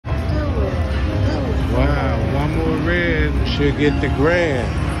should get the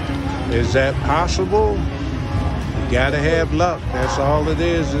grand. Is that possible? You gotta have luck. That's all it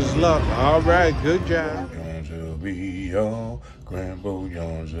is luck. All right, good job. Yours will be your Grambo,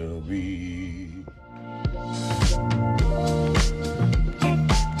 yours will be.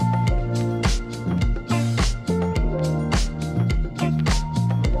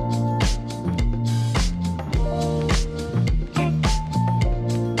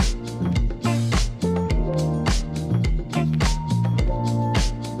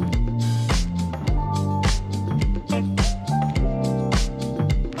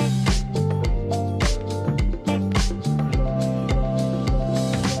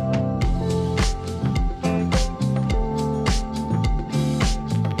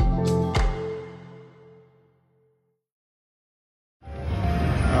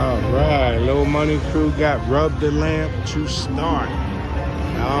 Low Money Crew got Rub the Lamp to start.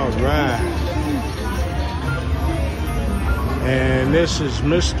 All right. And this is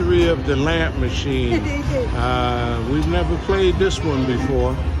Mystery of the Lamp Machine. We've never played this one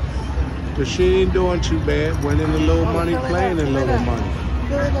before, but she ain't doing too bad. Winning a little money, playing a little money.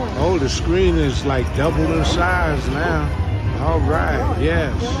 Oh, the screen is like double in size now. All right.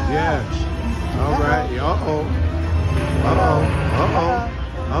 Yes, yes. All right. Uh-oh. Uh-oh. Uh-oh.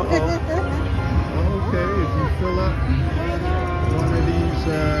 Uh-oh. Okay, if you fill up one of these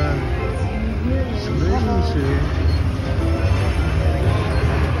screens here.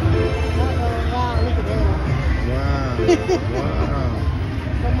 Wow, look at that. Wow. Wow.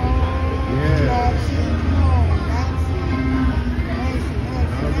 Yeah.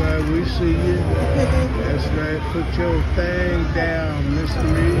 All right, we see you. That's right. Put your thing down,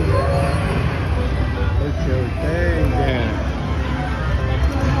 Mystery. Put your thing down.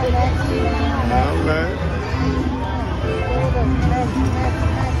 All right.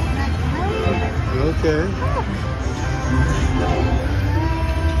 Okay.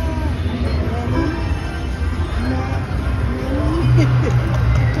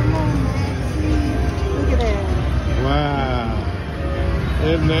 Look at that. Wow.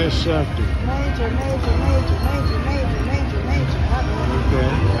 Isn't that something? Major. Okay.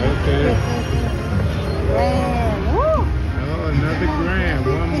 Okay. Grand. Woo. Oh, another grand.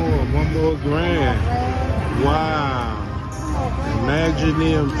 One more grand. Wow. Imagine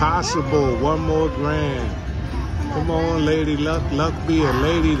the impossible. One more grand. Come on, Lady Luck. Luck be a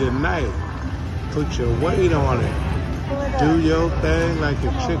lady tonight. Put your weight on it. Do your thing like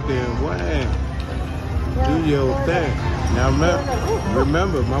a chicken wing. Do your thing. Now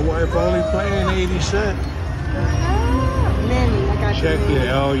remember, my wife only playing 80 cents. Check it.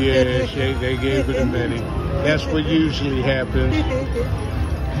 Oh yeah, they gave it a mini. That's what usually happens.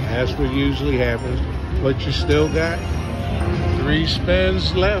 That's what usually happens. But you still got 3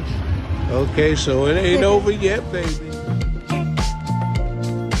 spins left. Okay, so it ain't over yet, baby.